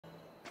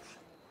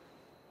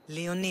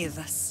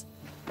Leonidas.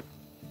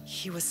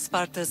 He was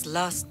Sparta's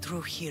last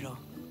true hero.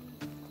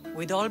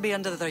 We'd all be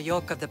under the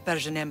yoke of the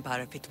Persian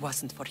Empire if it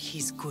wasn't for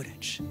his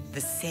courage.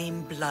 The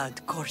same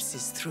blood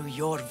courses through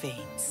your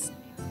veins.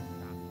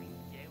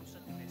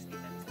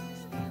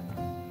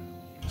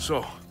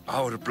 So,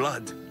 our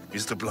blood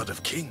is the blood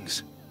of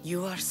kings.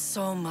 You are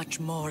so much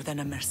more than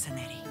a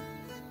mercenary.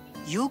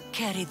 You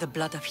carry the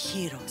blood of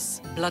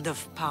heroes, blood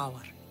of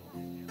power.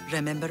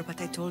 Remember what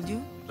I told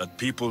you? That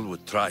people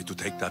would try to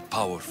take that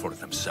power for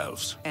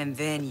themselves. And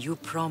then you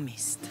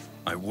promised.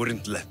 I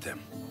wouldn't let them.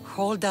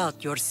 Hold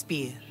out your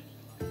spear.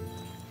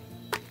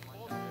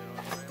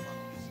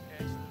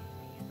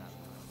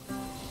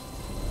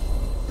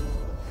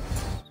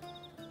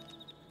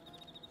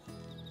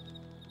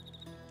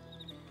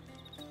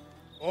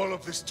 All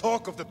of this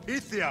talk of the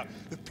Pythia,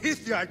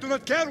 I do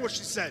not care what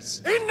she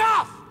says.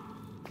 Enough!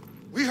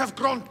 We have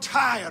grown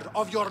tired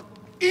of your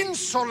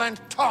insolent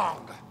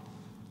tongue.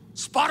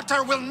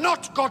 Sparta will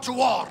not go to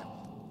war.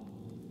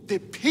 The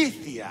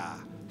Pythia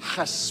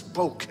has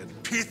spoken.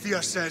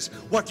 Pythia says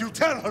what you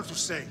tell her to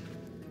say.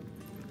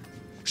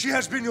 She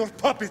has been your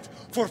puppet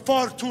for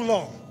far too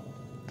long.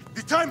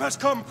 The time has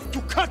come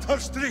to cut her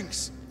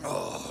strings.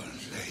 Oh,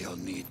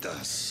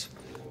 Leonidas,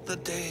 the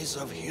days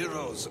of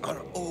heroes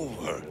are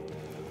over.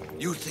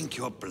 You think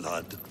your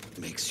blood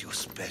makes you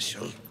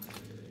special?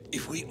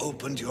 If we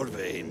opened your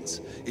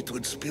veins, it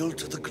would spill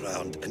to the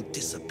ground and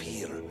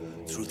disappear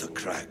through the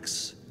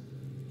cracks.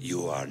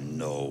 You are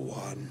no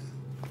one.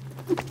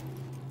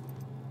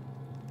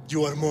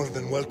 You are more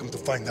than welcome to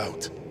find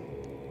out.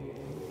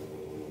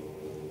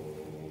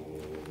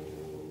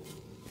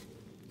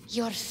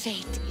 Your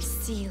fate is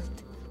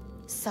sealed,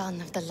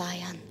 son of the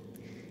lion.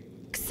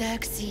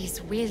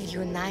 Xerxes will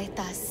unite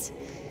us.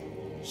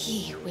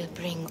 He will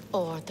bring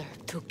order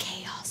to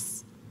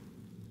chaos.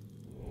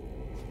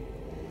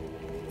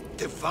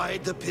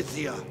 Divide the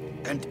Pythia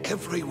and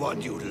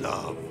everyone you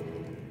love.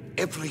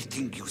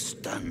 Everything you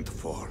stand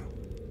for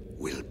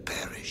will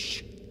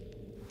perish.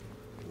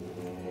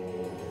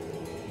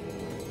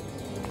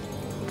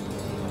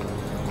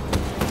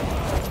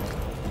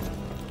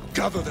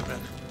 Gather the men.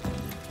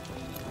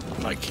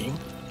 My king?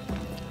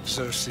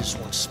 Xerxes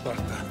wants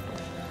Sparta.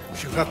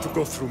 She'll have to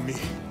go through me.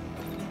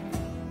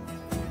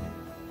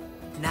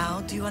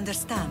 Now do you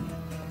understand?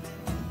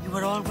 You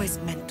were always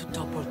meant to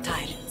topple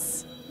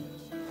tyrants.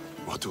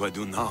 What do I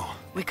do now?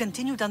 We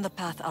continue down the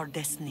path our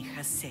destiny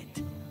has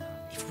set.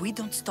 If we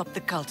don't stop the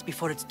cult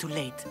before it's too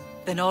late,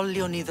 then all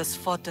Leonidas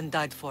fought and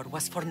died for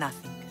was for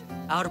nothing.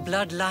 Our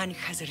bloodline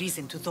has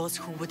risen to those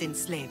who would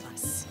enslave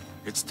us.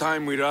 It's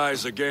time we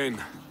rise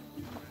again.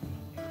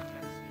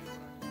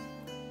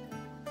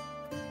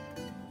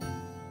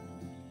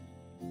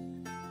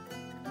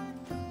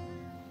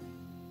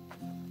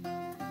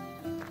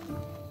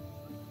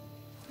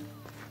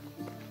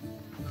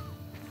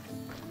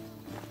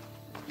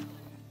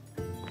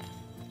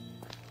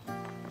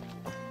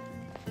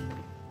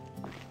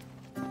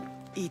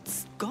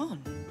 It's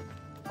gone.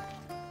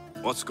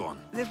 What's gone?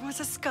 There was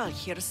a skull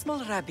here, a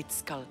small rabbit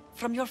skull,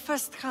 from your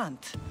first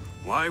hunt.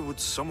 Why would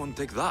someone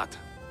take that?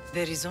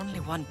 There is only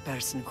one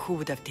person who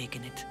would have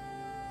taken it.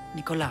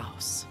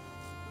 Nikolaos.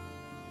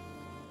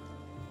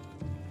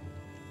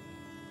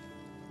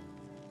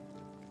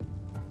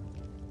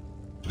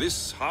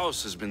 This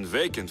house has been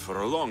vacant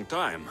for a long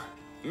time.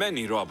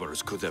 Many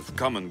robbers could have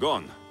come and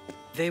gone.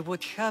 They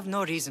would have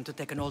no reason to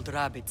take an old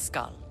rabbit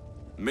skull.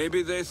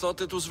 Maybe they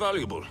thought it was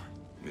valuable.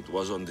 It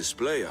was on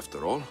display,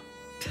 after all.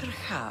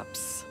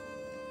 Perhaps.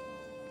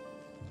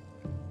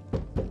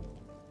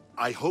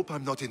 I hope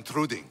I'm not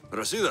intruding.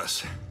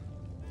 Rasidas,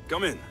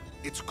 come in.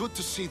 It's good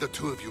to see the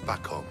two of you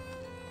back home.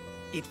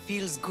 It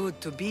feels good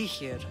to be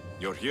here.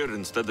 You're here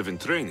instead of in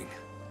training.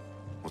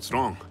 What's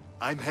wrong?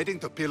 I'm heading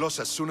to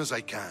Pylos as soon as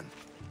I can.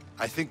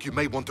 I think you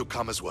may want to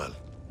come as well.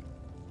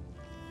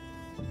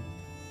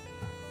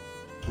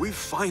 We've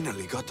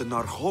finally gotten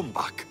our home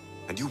back,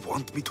 and you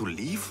want me to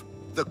leave?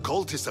 The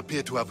cultists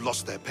appear to have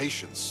lost their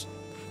patience.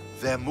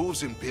 Their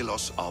moves in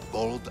Pylos are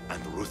bold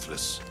and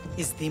ruthless.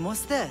 Is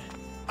Deimos there?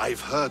 I've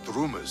heard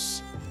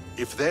rumors.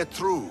 If they're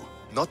true,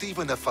 not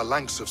even a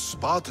phalanx of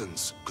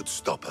Spartans could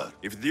stop her.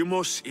 If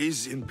Deimos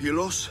is in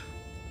Pylos,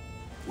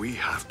 we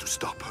have to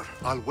stop her.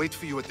 I'll wait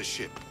for you at the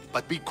ship,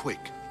 but be quick.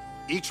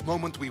 Each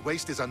moment we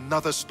waste is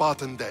another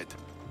Spartan dead.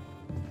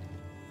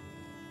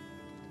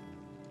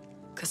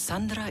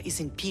 Kassandra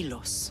is in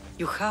Pylos.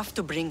 You have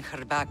to bring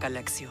her back,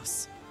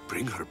 Alexios.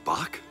 Bring her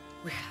back?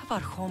 We have our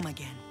home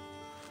again.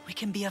 We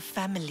can be a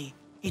family.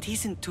 It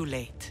isn't too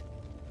late.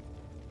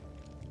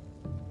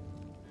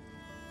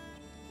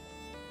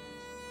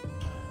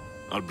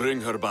 I'll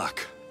bring her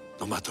back,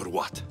 no matter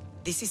what.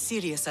 This is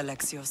serious,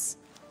 Alexios.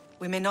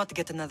 We may not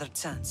get another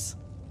chance.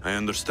 I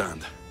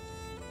understand.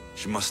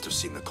 She must have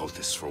seen the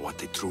cultists for what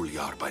they truly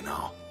are by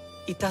now.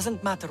 It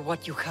doesn't matter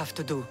what you have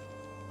to do.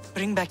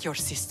 Bring back your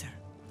sister.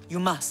 You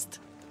must.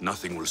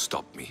 Nothing will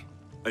stop me.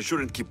 I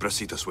shouldn't keep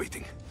Brasidas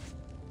waiting.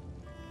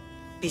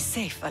 Be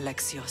safe,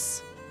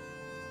 Alexios.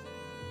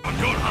 On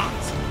your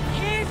hands!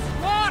 His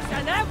wars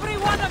and every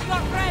one of your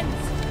friends!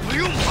 Are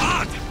you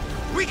mad?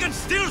 We can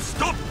still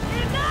stop!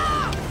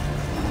 Enough!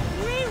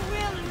 We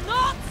will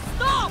not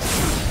stop!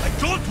 I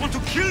don't want to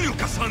kill you,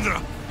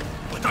 Kassandra!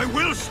 But I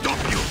will stop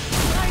you!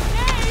 My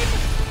name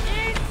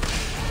is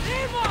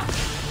Eva!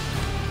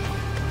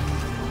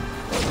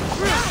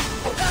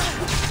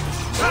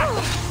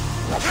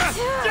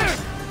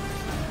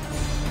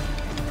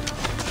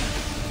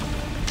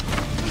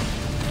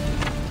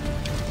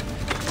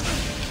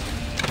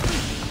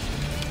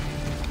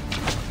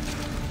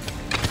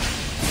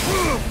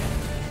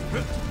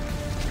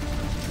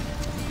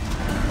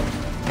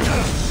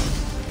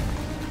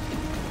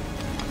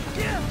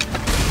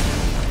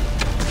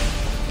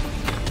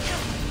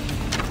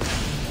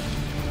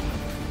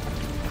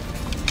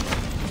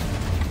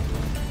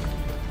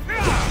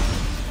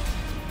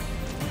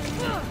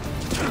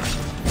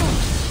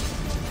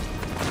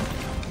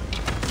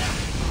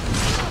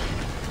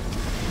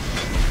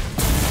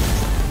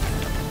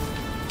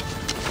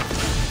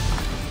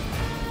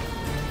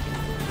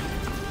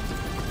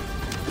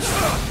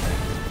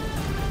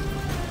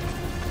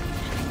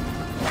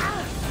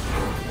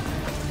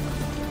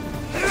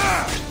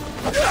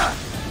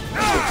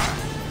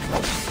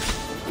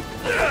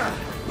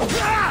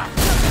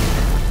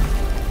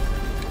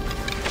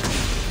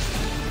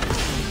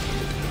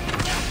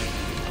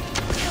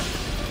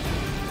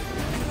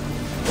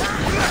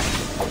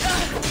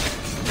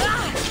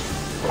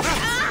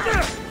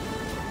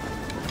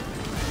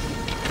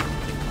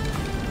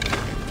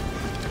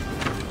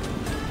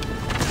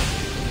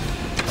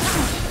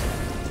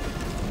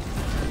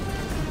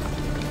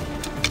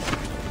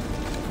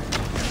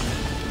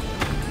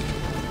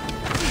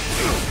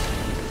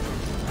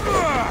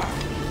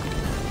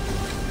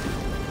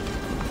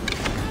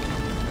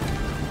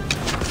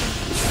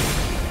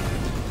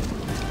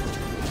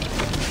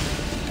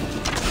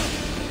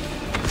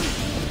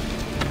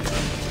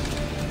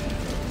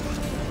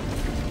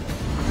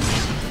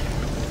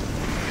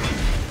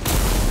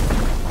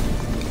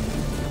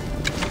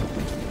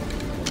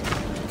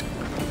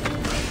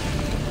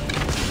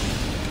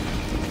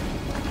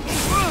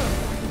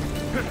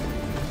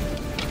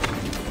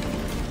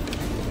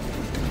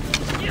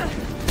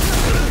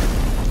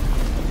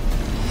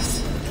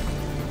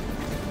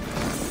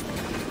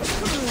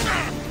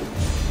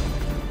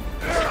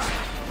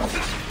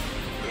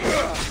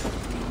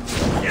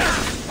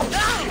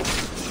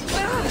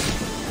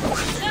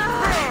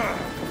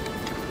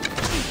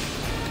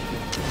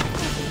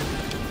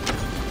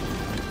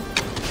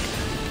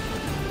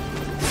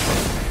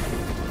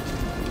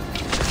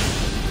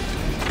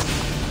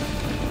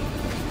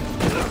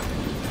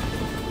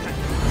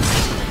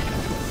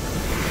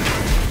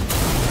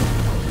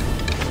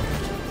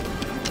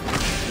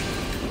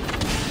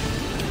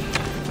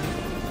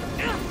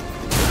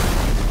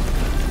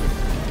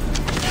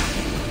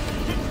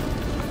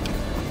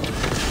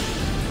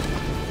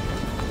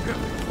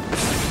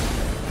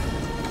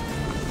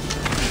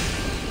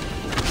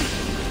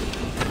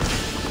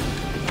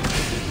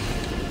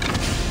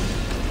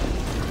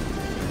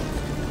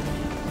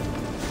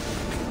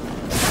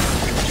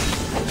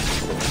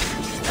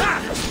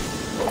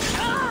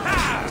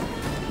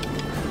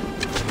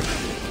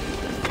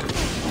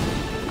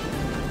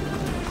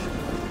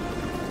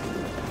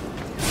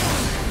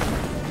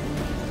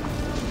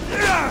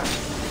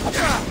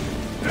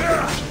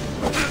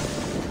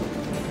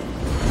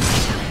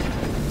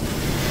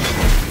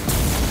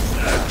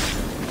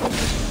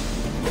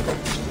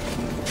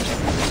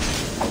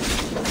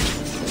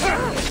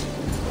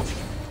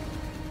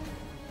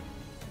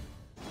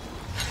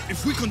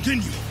 If we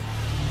continue,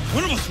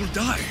 one of us will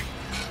die.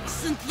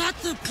 Isn't that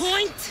the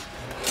point?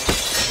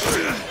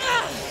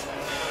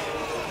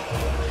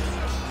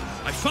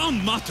 I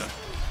found Mater.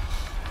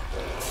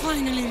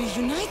 Finally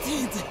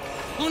reunited,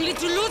 only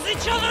to lose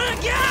each other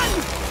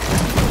again!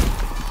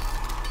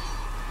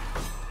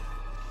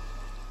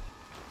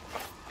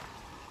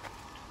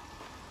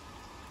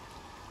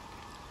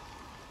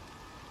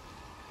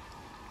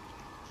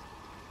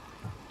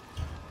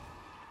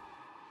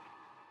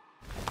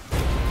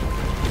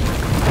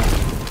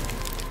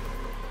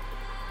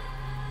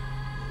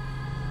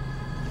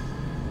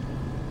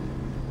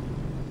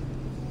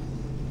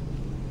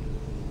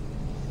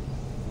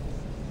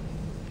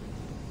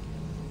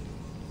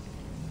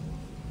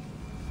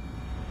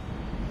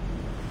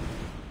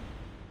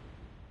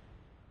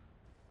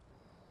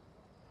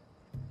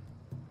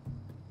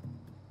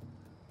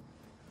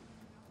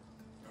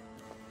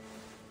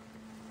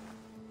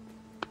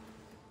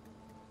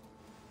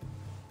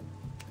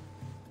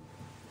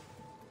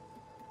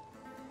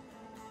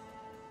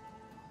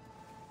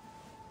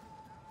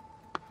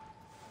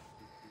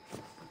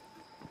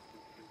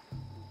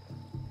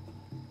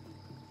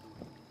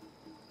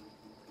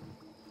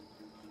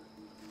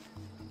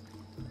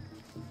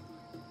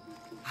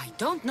 I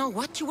don't know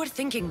what you were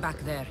thinking back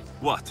there.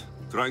 What?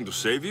 Trying to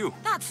save you?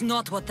 That's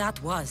not what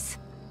that was.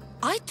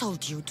 I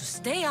told you to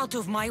stay out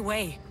of my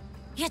way.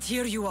 Yet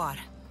here you are.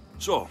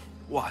 So,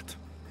 what?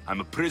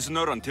 I'm a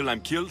prisoner until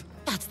I'm killed?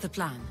 That's the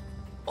plan.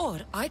 Or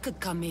I could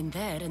come in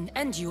there and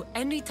end you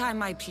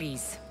anytime I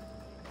please.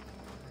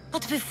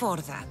 But before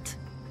that,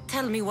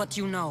 Tell me what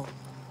you know.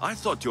 I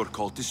thought your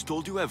cultists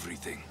told you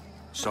everything.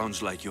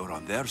 Sounds like you're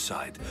on their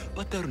side,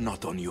 but they're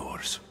not on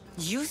yours.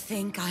 You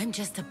think I'm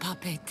just a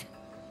puppet?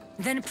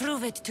 Then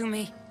prove it to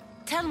me.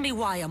 Tell me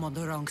why I'm on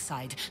the wrong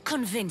side.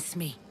 Convince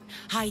me.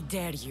 I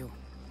dare you.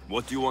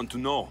 What do you want to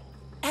know?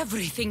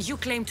 Everything you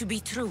claim to be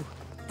true.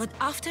 But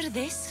after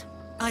this,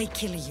 I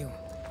kill you.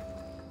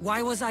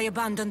 Why was I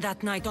abandoned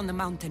that night on the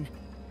mountain?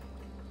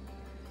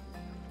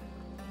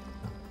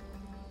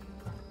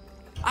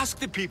 Ask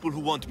the people who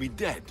want me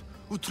dead,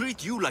 who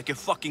treat you like a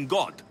fucking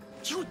god.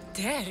 You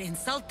dare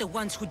insult the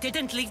ones who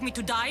didn't leave me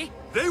to die?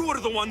 They were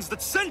the ones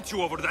that sent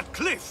you over that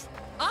cliff!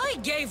 I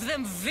gave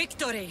them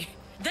victory!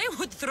 They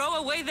would throw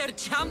away their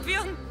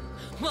champion?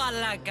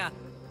 Malaka!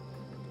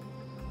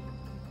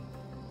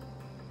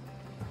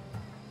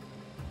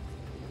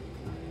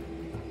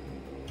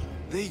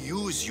 They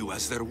use you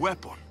as their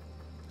weapon.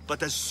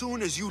 But as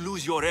soon as you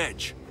lose your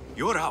edge,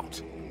 you're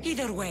out.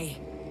 Either way,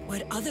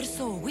 where others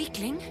saw a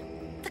weakling,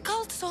 the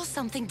cult saw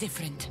something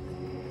different.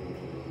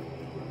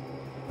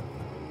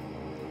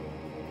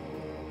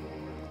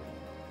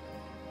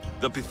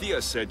 The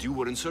Pythia said you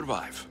wouldn't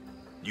survive.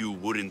 You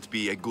wouldn't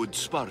be a good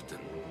Spartan.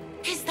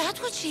 Is that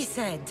what she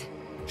said?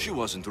 She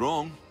wasn't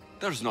wrong.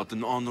 There's not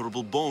an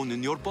honorable bone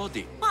in your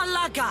body.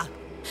 Malaka!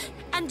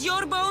 And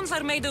your bones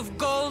are made of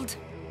gold?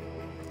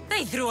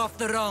 They threw off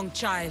the wrong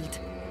child.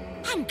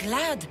 I'm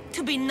glad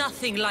to be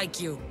nothing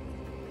like you.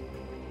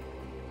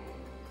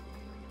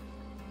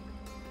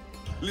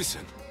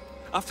 Listen,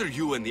 after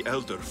you and the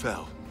Elder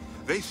fell,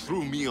 they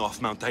threw me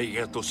off Mount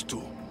Aietos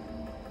too.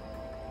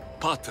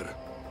 Pater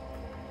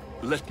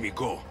let me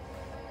go.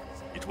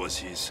 It was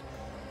his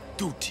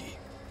duty.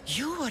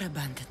 You were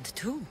abandoned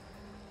too.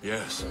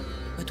 Yes.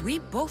 But we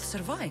both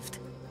survived.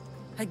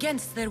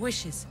 Against their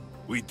wishes.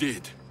 We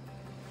did.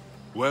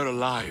 We're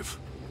alive.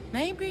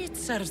 Maybe it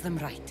serves them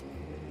right.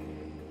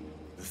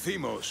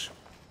 Themos,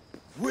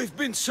 we've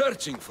been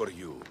searching for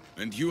you,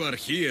 and you are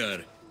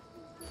here.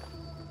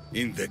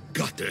 In the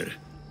gutter.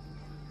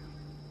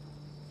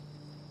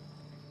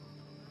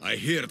 I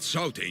heard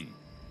shouting.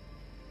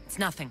 It's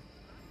nothing.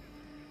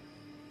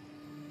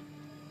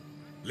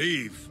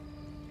 Leave.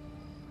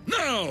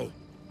 Now!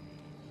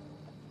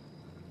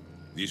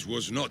 This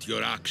was not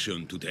your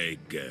action to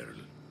take, girl.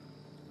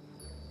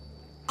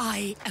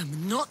 I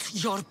am not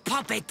your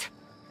puppet!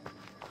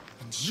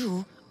 And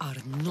you are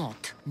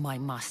not my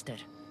master.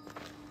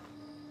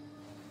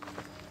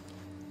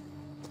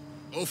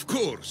 Of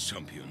course,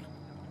 champion.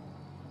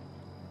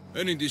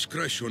 Any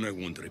indiscretion I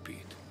won't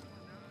repeat.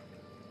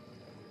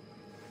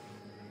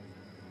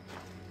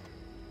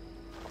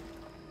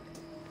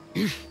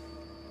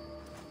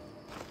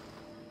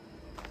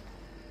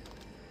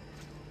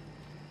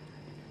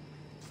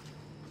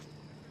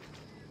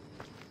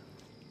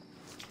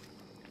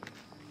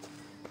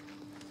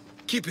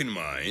 Keep in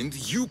mind,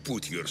 you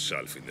put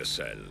yourself in the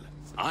cell.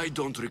 I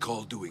don't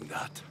recall doing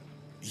that.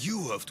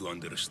 You have to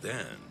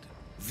understand.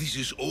 This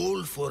is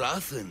all for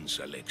Athens,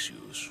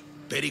 Alexios.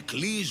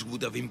 Pericles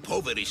would have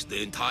impoverished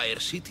the entire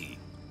city.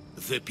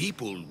 The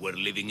people were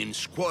living in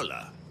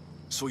squalor.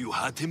 So you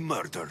had him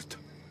murdered?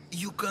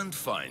 You can't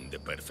find the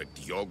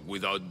perfect yolk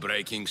without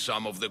breaking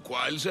some of the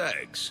quail's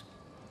eggs.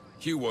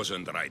 He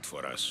wasn't right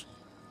for us.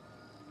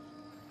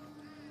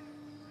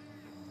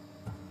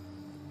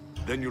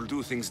 Then you'll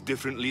do things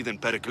differently than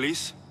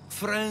Pericles?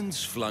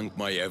 Friends flank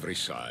my every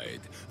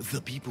side.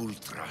 The people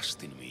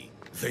trust in me.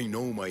 They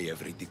know my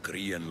every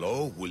decree and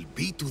law will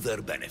be to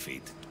their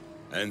benefit.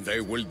 And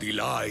they will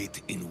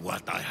delight in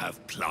what I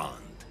have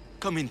planned.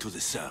 Come into the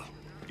cell.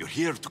 You're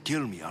here to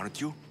kill me, aren't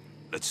you?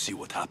 Let's see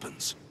what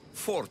happens.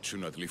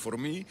 Fortunately for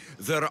me,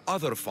 there are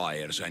other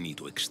fires I need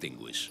to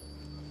extinguish.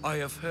 I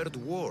have heard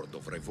word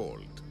of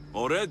revolt.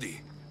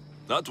 Already?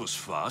 That was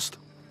fast.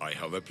 I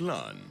have a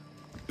plan.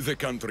 They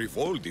can't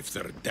revolt if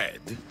they're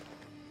dead.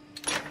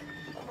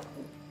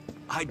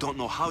 I don't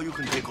know how you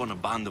can take on a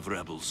band of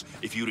rebels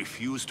if you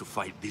refuse to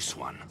fight this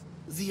one.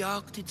 The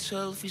act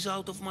itself is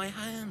out of my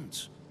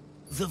hands.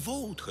 The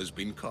vote has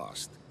been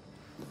cast.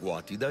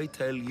 What did I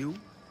tell you?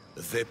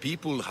 The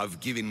people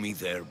have given me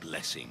their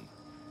blessing.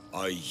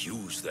 I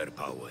use their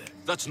power.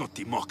 That's not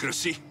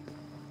democracy.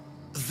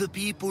 The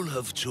people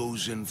have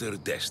chosen their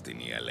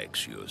destiny,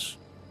 Alexios.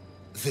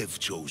 They've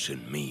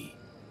chosen me.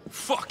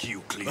 Fuck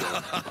you,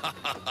 Cleo.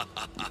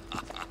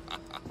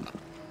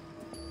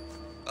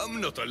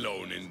 I'm not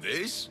alone in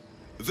this.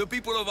 The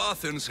people of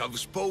Athens have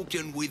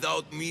spoken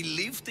without me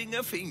lifting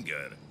a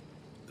finger.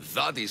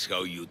 That is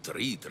how you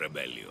treat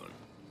rebellion.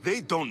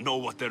 They don't know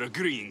what they're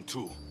agreeing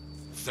to.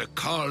 The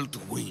cult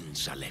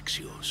wins,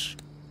 Alexios.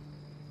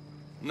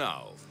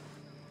 Now,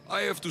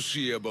 I have to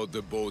see about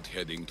the boat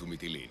heading to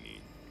Mytilene.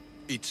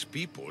 Its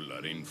people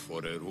are in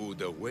for a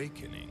rude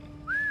awakening.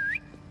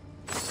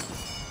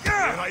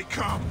 Here I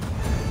come!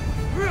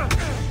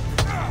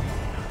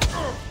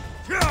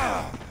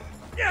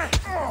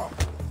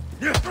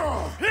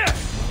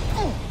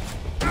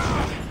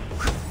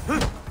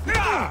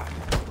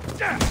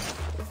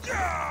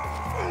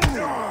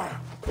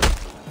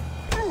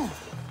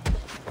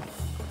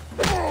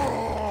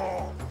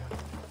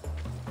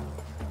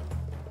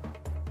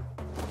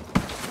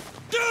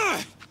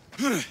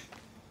 Charge!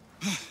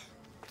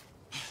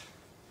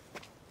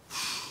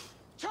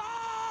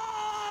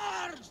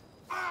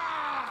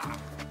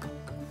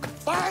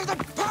 By the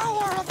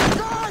power of the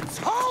gods,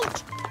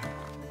 halt!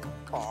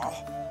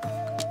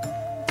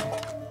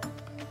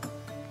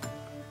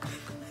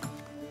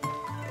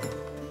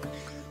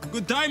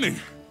 Good timing.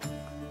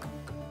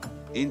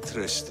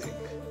 Interesting.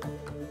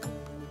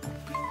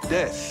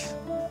 Death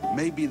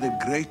may be the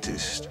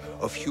greatest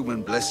of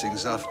human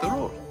blessings after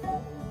all.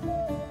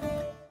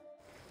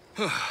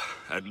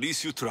 At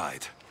least you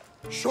tried.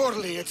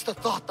 Surely it's the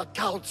thought that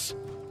counts.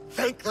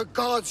 Thank the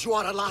gods you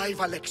are alive,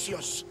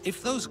 Alexios.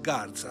 If those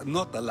guards are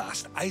not the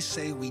last, I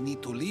say we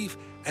need to leave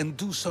and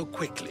do so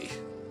quickly.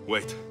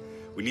 Wait,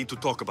 we need to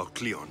talk about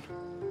Cleon.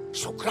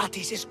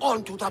 Socrates is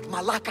on to that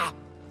Malaka.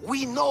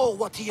 We know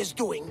what he is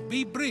doing.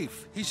 Be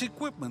brief. His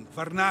equipment,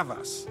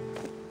 Varnavas.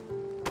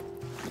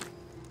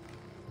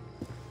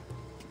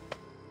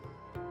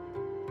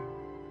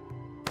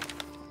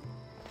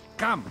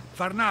 Come,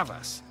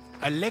 Varnavas.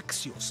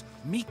 Alexios,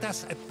 meet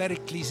us at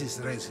Pericles'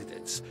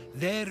 residence.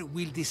 There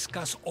we'll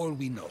discuss all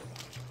we know.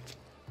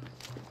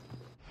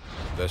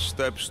 The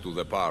steps to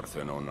the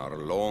Parthenon are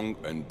long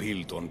and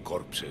built on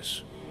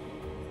corpses.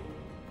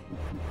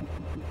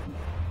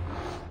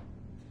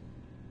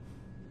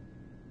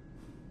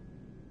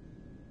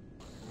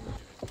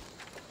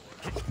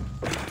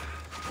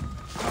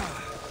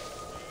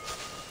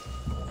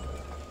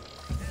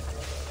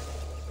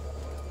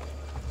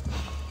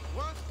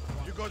 What?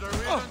 You got a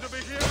reason to be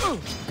here?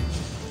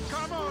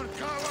 Come on,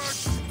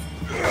 cowards!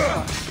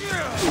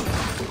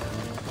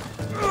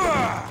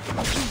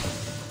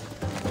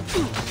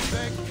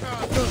 They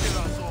can't kill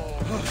us all.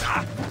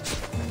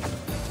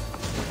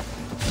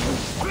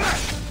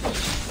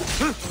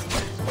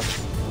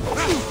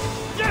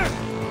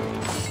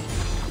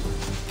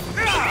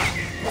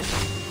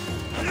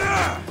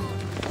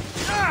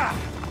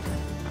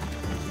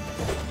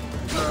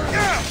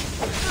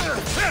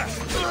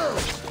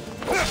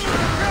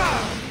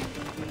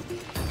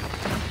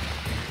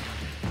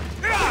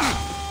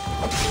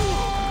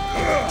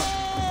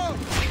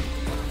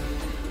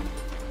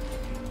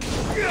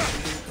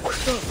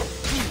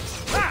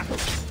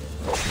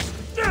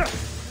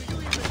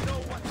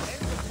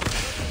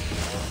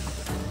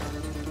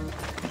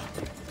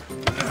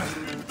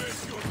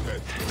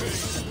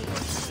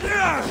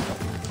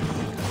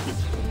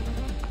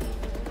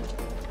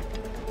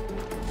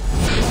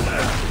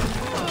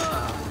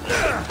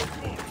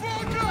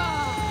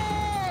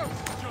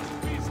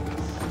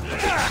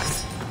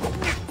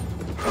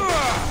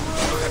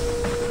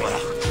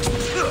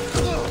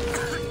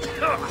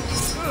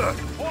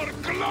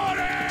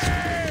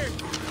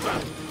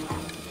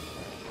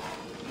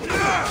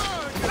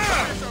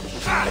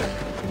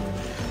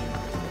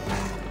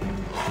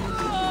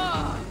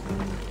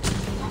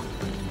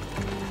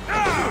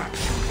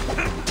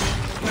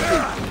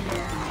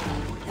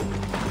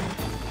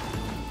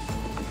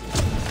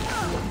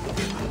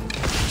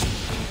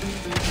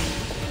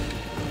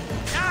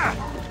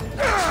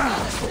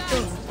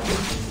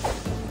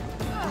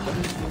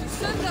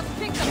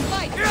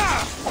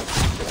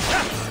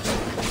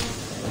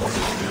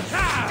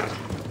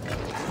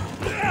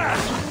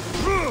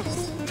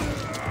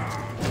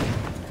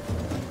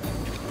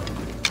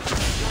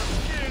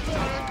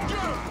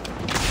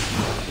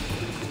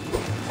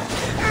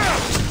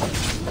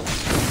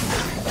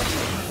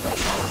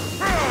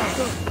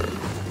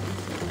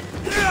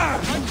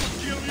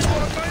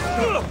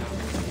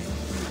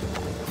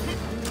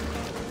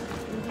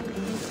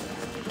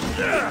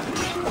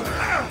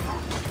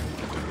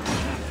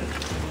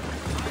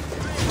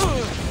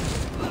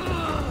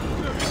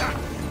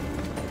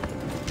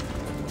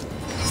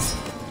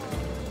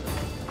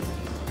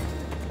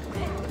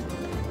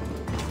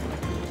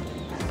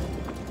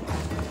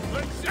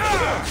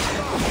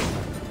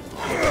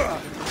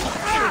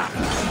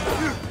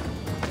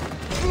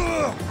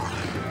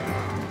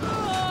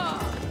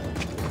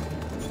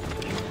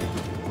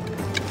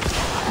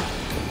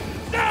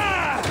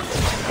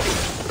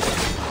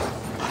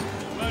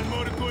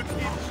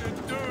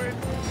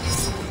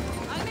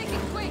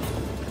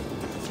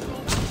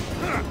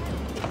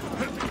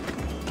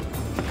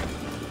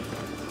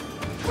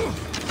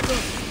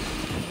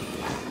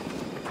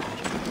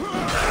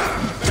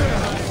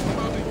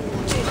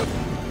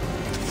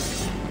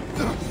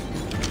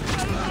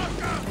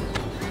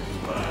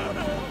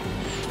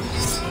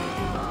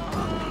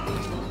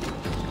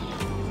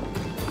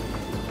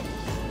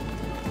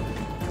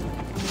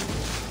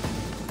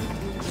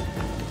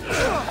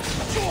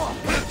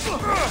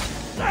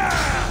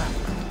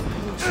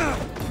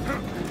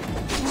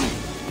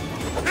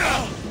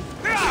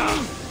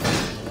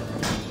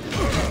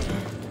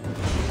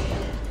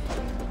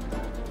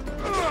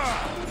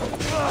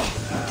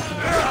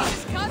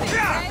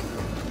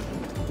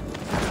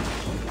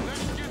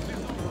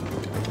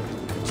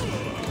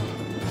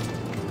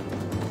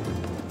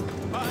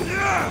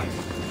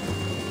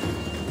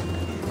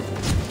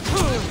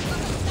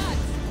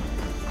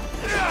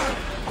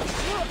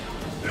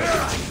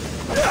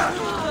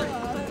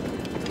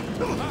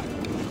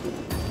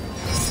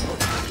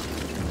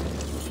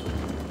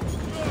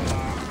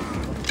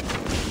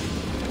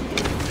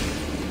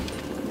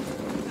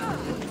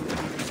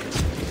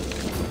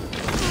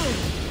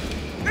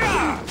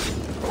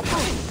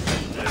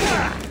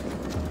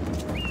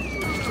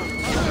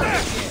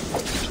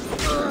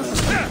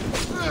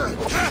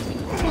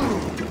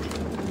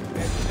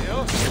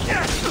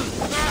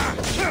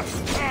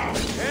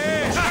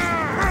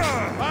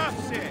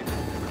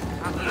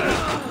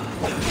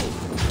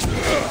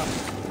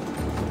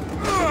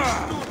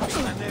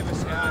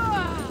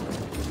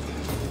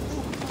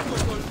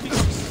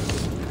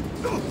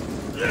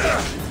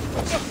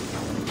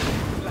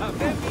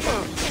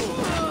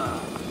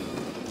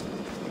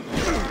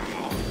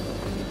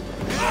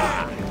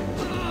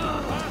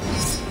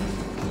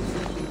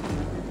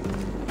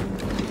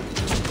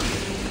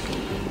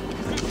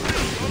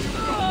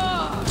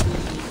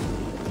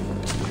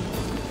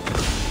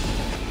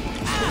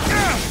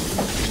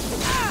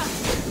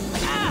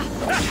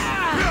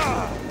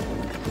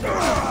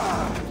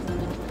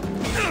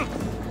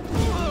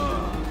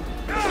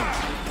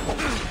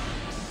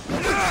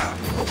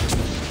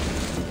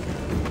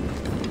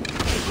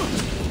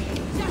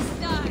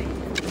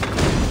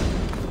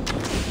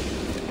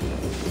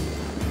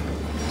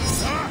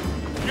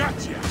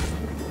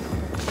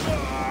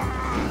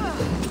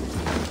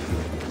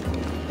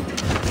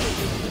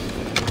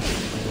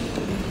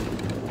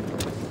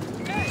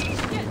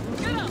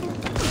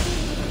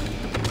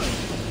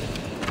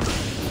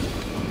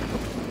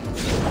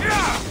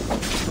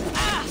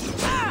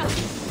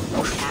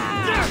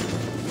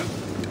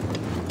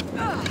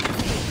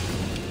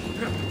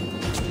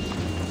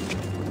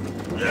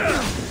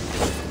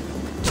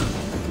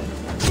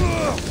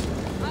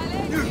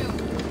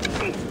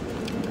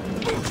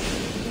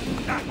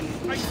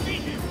 I see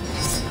him!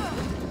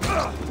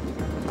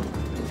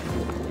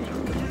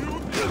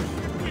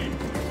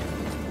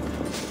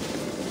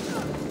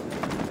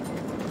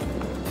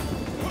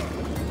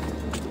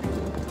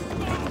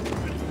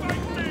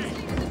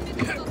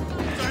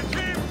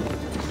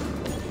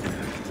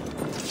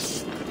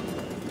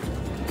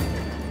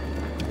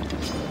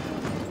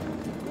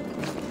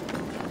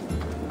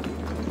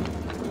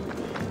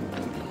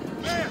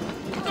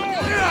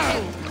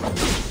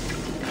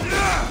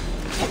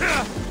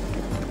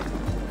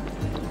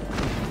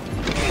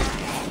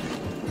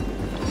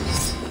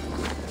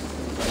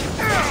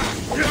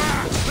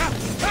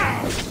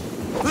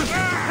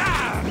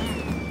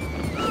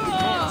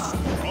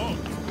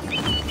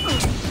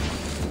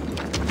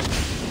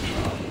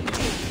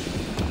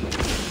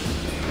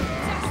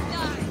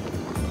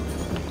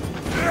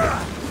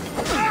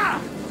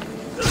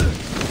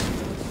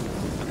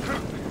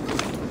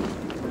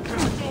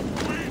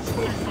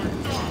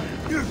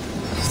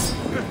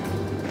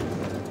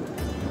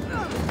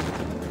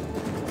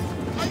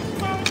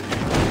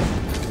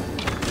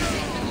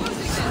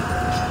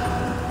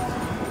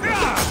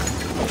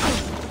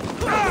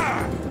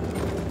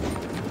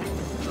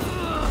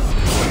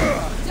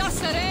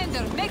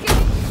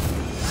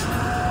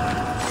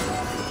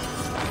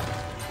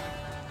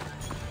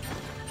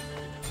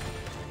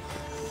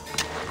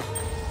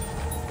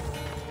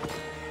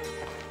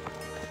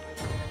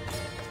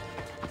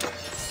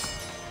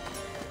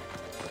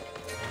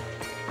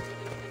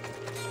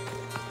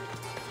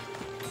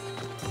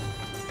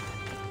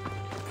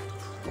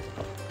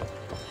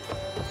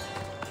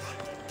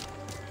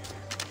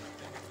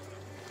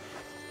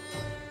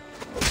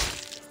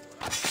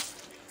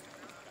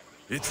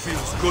 It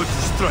feels good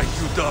to strike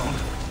you down.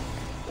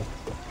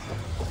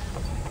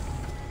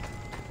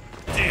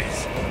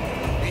 Yes.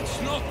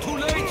 It's not too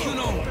late, you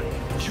know.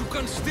 You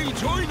can still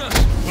join us.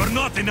 We're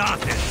not in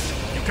Athens.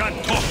 You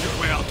can't talk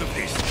your way out of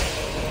this.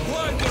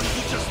 Why don't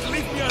you just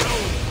leave me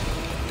alone?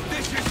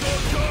 This is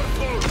all your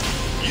fault.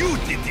 You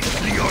did this,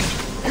 Leon.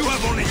 You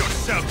have only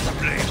yourself to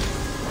blame.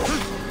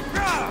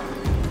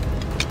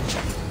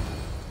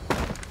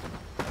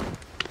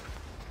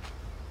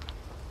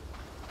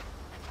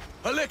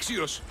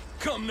 Alexios,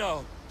 come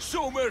now.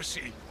 Show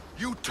mercy.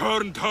 You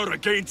turned her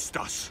against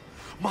us.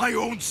 My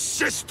own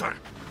sister.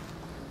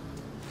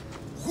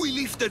 We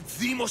lifted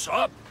Deimos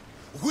up.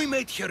 We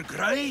made her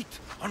great,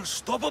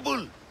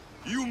 unstoppable.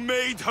 You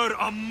made her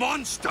a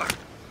monster.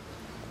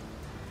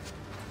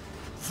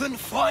 Then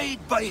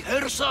fight by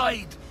her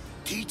side.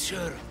 Teach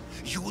her.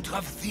 You would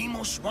have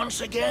Deimos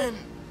once again.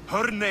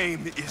 Her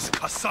name is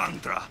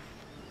Kassandra.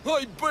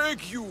 I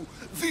beg you,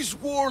 this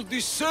world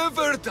is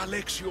severed,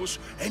 Alexios,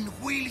 and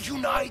we'll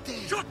unite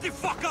it. Shut the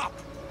fuck up!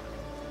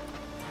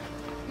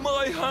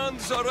 My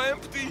hands are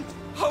empty.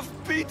 Have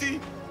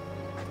pity.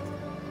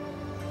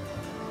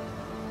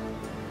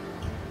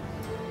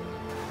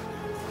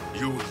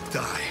 You will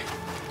die,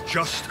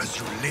 just as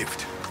you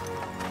lived.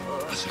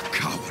 As a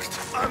coward.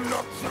 I'm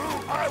not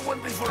through. I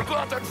won't be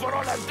forgotten for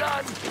all I've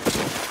done.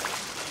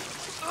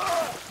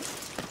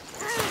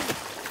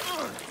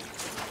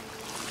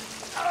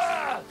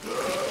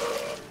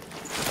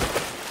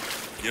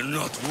 You're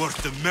not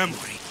worth the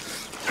memory.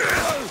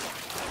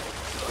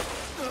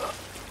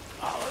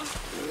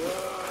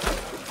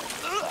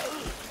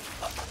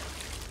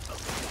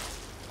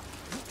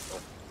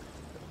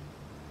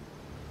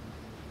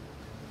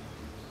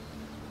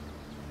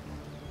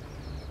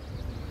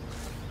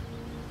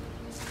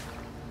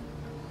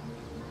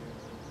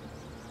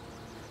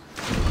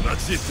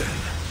 That's it then.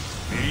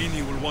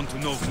 Meini will want to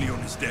know if Leon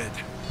is dead.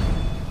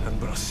 And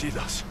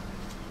Brasidas.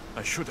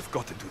 I should have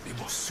gotten to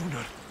Deimos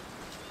sooner.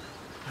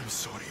 I'm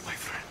sorry, my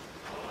friend.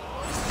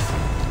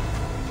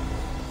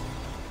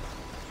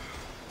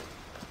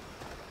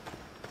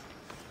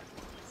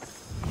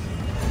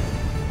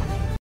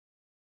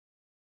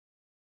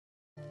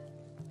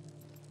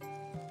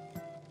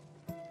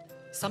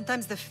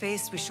 Sometimes the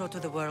face we show to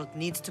the world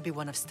needs to be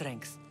one of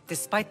strength,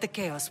 despite the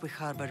chaos we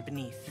harbor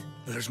beneath.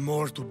 There's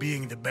more to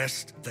being the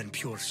best than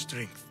pure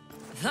strength.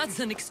 That's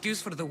an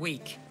excuse for the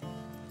weak.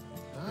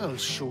 I'll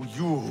show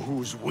you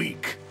who's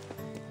weak.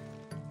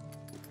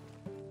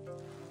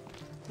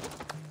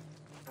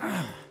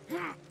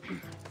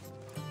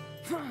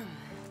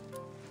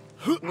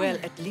 Well,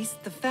 at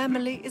least the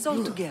family is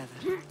all together.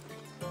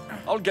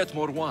 I'll get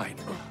more wine.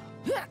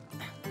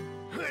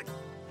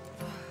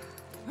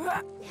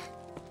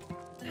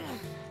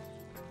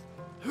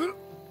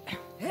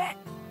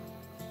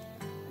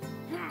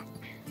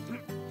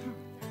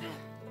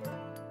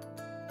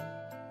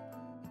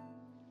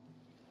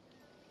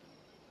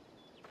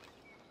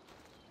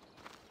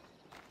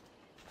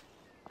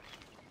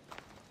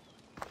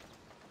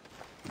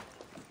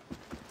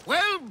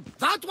 Well,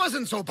 that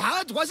wasn't so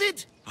bad, was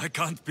it? I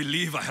can't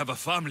believe I have a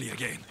family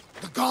again.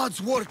 The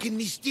gods work in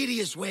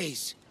mysterious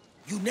ways.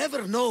 You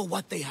never know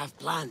what they have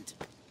planned.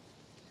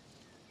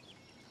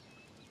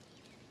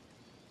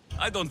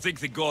 I don't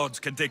think the gods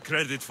can take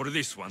credit for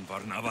this one,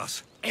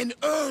 Barnabas. An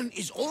urn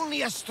is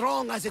only as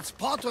strong as its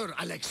potter,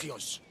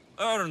 Alexios.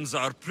 Urns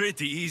are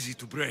pretty easy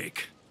to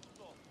break.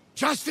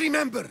 Just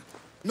remember,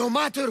 no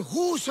matter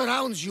who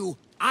surrounds you,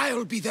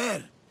 I'll be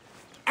there.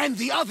 And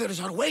the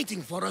others are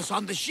waiting for us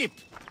on the ship.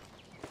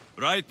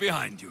 Right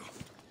behind you.